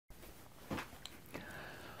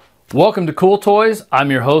Welcome to Cool Toys.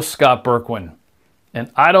 I'm your host, Scott Berkwin. And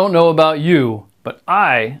I don't know about you, but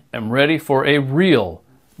I am ready for a real,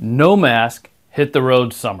 no mask, hit the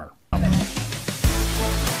road summer.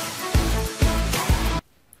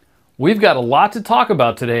 We've got a lot to talk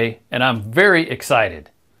about today, and I'm very excited.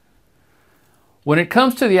 When it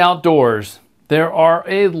comes to the outdoors, there are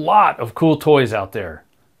a lot of cool toys out there.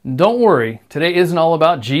 Don't worry, today isn't all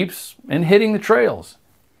about Jeeps and hitting the trails.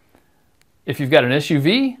 If you've got an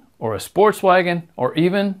SUV, or a sports wagon, or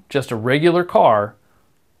even just a regular car,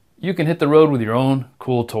 you can hit the road with your own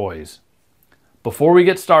cool toys. Before we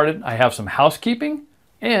get started, I have some housekeeping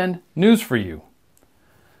and news for you.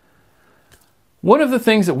 One of the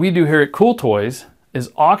things that we do here at Cool Toys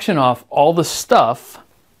is auction off all the stuff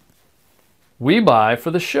we buy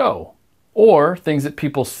for the show, or things that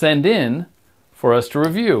people send in for us to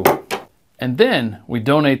review. And then we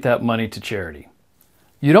donate that money to charity.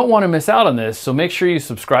 You don't want to miss out on this, so make sure you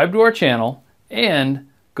subscribe to our channel and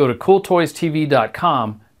go to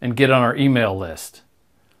CoolToysTV.com and get on our email list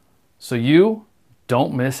so you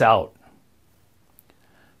don't miss out.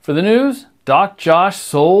 For the news, Doc Josh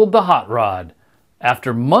sold the hot rod.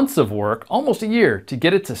 After months of work, almost a year, to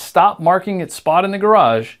get it to stop marking its spot in the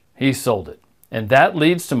garage, he sold it. And that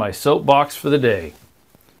leads to my soapbox for the day.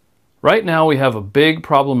 Right now we have a big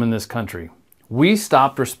problem in this country. We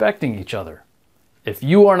stopped respecting each other. If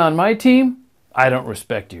you aren't on my team, I don't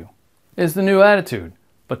respect you, is the new attitude.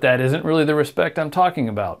 But that isn't really the respect I'm talking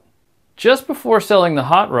about. Just before selling the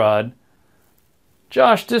hot rod,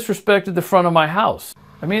 Josh disrespected the front of my house.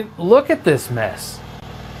 I mean, look at this mess.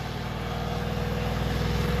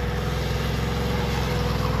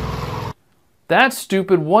 That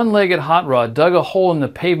stupid one-legged hot rod dug a hole in the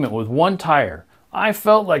pavement with one tire. I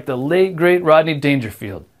felt like the late, great Rodney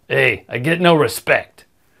Dangerfield. Hey, I get no respect.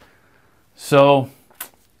 So,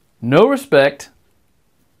 no respect,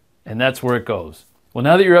 and that's where it goes. Well,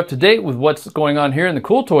 now that you're up to date with what's going on here in the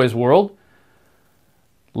Cool Toys world,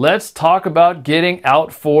 let's talk about getting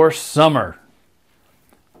out for summer.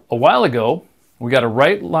 A while ago, we got a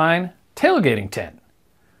Right Line tailgating tent.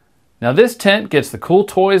 Now this tent gets the Cool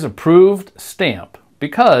Toys approved stamp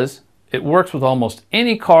because it works with almost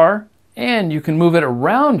any car, and you can move it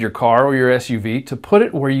around your car or your SUV to put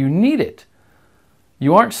it where you need it.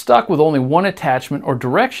 You aren't stuck with only one attachment or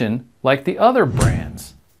direction like the other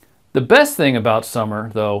brands. The best thing about summer,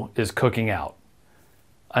 though, is cooking out.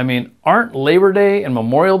 I mean, aren't Labor Day and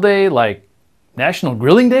Memorial Day like National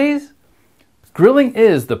Grilling Days? Grilling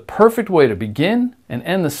is the perfect way to begin and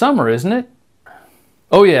end the summer, isn't it?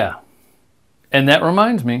 Oh yeah, and that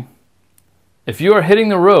reminds me, if you are hitting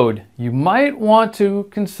the road, you might want to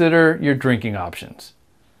consider your drinking options.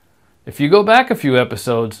 If you go back a few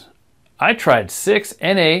episodes, I tried 6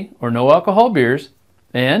 NA or no alcohol beers,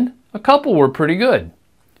 and a couple were pretty good.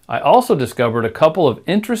 I also discovered a couple of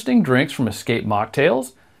interesting drinks from Escape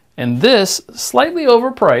Mocktails, and this slightly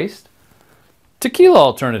overpriced tequila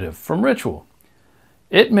alternative from Ritual.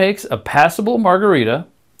 It makes a passable margarita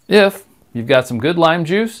if you've got some good lime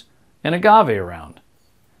juice and agave around.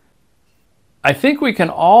 I think we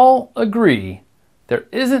can all agree there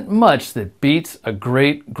isn't much that beats a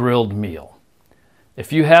great grilled meal.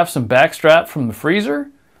 If you have some backstrap from the freezer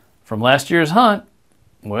from last year's hunt,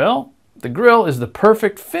 well, the grill is the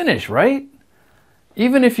perfect finish, right?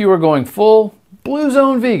 Even if you are going full Blue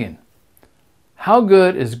Zone vegan. How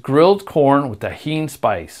good is grilled corn with tahini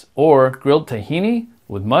spice or grilled tahini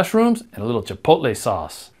with mushrooms and a little chipotle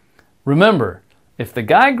sauce? Remember, if the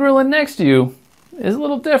guy grilling next to you is a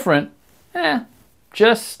little different,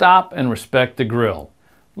 just stop and respect the grill.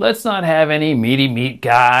 Let's not have any meaty meat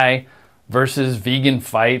guy versus vegan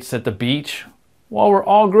fights at the beach while we're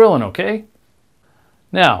all grilling, okay?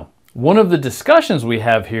 Now, one of the discussions we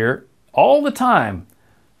have here all the time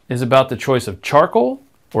is about the choice of charcoal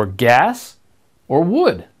or gas or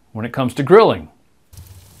wood when it comes to grilling.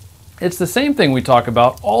 It's the same thing we talk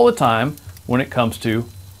about all the time when it comes to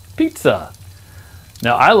pizza.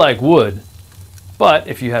 Now, I like wood, but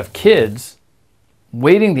if you have kids,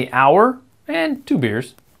 waiting the hour and 2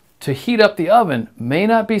 beers to heat up the oven may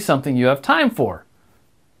not be something you have time for.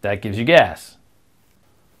 That gives you gas.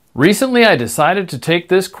 Recently, I decided to take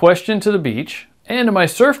this question to the beach and to my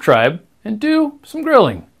surf tribe and do some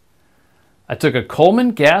grilling. I took a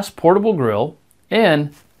Coleman gas portable grill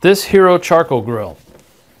and this Hero charcoal grill.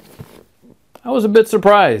 I was a bit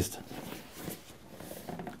surprised.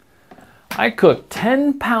 I cooked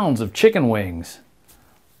 10 pounds of chicken wings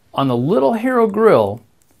on the little Hero grill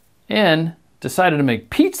and decided to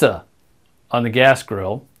make pizza on the gas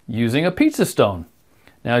grill using a pizza stone.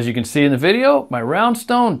 Now, as you can see in the video, my round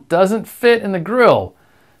stone doesn't fit in the grill,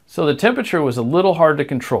 so the temperature was a little hard to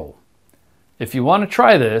control. if you want to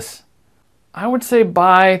try this, I would say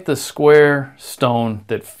buy the square stone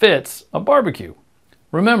that fits a barbecue.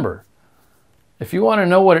 Remember, if you want to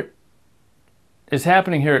know what is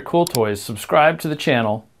happening here at CoolToys, subscribe to the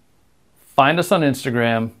channel, find us on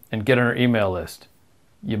Instagram, and get on our email list.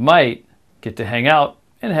 You might get to hang out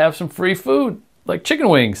and have some free food, like chicken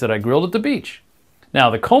wings that I grilled at the beach.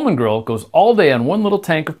 Now, the Coleman grill goes all day on one little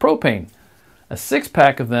tank of propane. A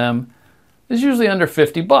 6-pack of them is usually under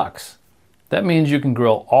 50 bucks. That means you can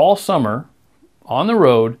grill all summer on the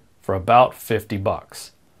road for about 50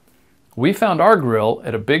 bucks. We found our grill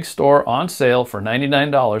at a big store on sale for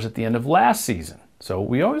 $99 at the end of last season. So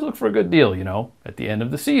we always look for a good deal, you know, at the end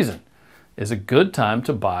of the season is a good time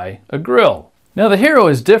to buy a grill. Now, the Hero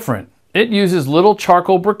is different. It uses little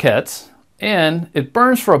charcoal briquettes and it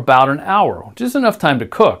burns for about an hour, just enough time to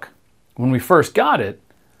cook. When we first got it,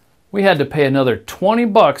 we had to pay another 20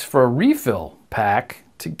 bucks for a refill pack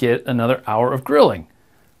to get another hour of grilling.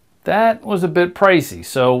 That was a bit pricey,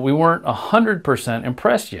 so we weren't 100%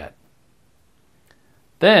 impressed yet.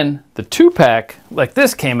 Then the 2-pack like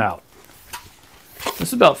this came out. This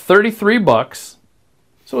is about 33 bucks,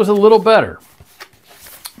 so it was a little better.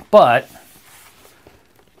 But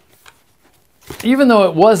even though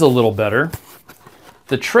it was a little better,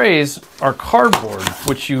 the trays are cardboard,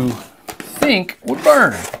 which you think would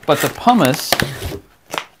burn. But the pumice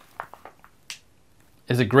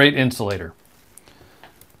is a great insulator.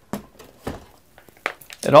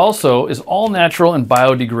 It also is all natural and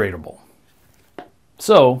biodegradable.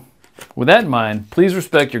 So, with that in mind, please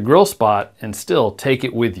respect your grill spot and still take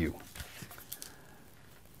it with you.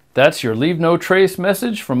 That's your Leave No Trace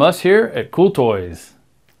message from us here at CoolToys.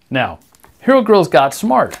 Now, Hero Grills got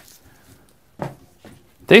smart.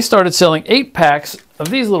 They started selling 8-packs of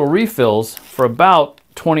these little refills for about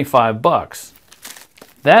 25 bucks.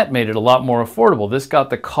 That made it a lot more affordable. This got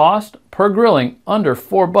the cost per grilling under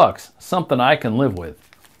 4 bucks, something I can live with.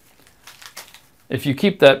 If you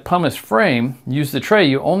keep that pumice frame, use the tray,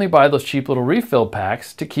 you only buy those cheap little refill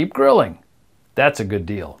packs to keep grilling. That's a good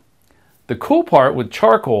deal. The cool part with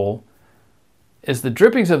charcoal is the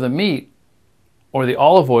drippings of the meat or the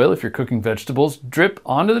olive oil, if you're cooking vegetables, drip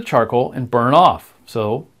onto the charcoal and burn off.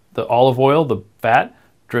 So the olive oil, the fat,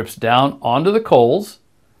 drips down onto the coals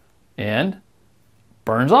and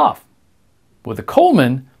burns off. With the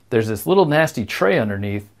Coleman, there's this little nasty tray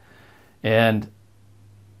underneath, and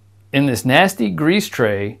in this nasty grease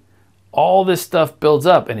tray, all this stuff builds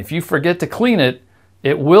up, and if you forget to clean it,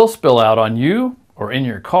 it will spill out on you or in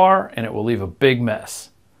your car, and it will leave a big mess.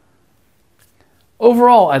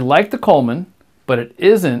 Overall, I like the Coleman, but it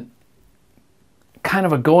isn't kind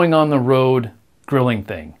of a going on the road grilling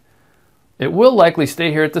thing. It will likely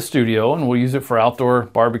stay here at the studio, and we'll use it for outdoor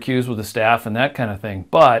barbecues with the staff and that kind of thing,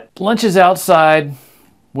 but lunches outside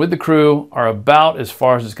with the crew are about as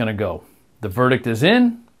far as it's going to go. The verdict is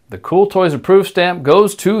in. The CoolToys approved stamp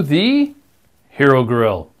goes to the Hero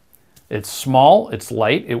Grill. It's small, it's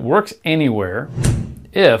light, it works anywhere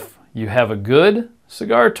if you have a good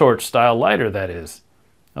cigar torch style lighter, that is.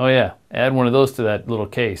 Oh yeah, add one of those to that little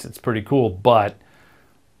case. It's pretty cool, but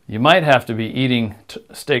you might have to be eating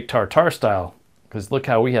steak tartare style, because look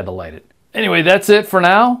how we had to light it. Anyway, that's it for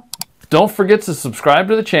now. Don't forget to subscribe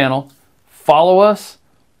to the channel, follow us,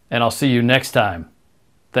 and I'll see you next time.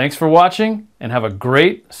 Thanks for watching, and have a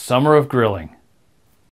great summer of grilling.